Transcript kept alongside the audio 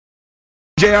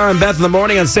JR and Beth in the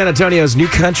morning on San Antonio's new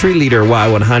country leader,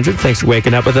 Y100. Thanks for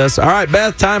waking up with us. All right,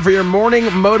 Beth, time for your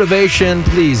morning motivation.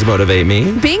 Please motivate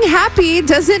me. Being happy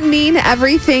doesn't mean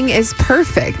everything is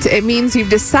perfect. It means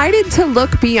you've decided to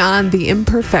look beyond the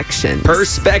imperfections.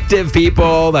 Perspective,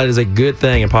 people. That is a good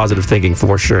thing and positive thinking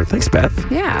for sure. Thanks,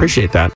 Beth. Yeah. Appreciate that.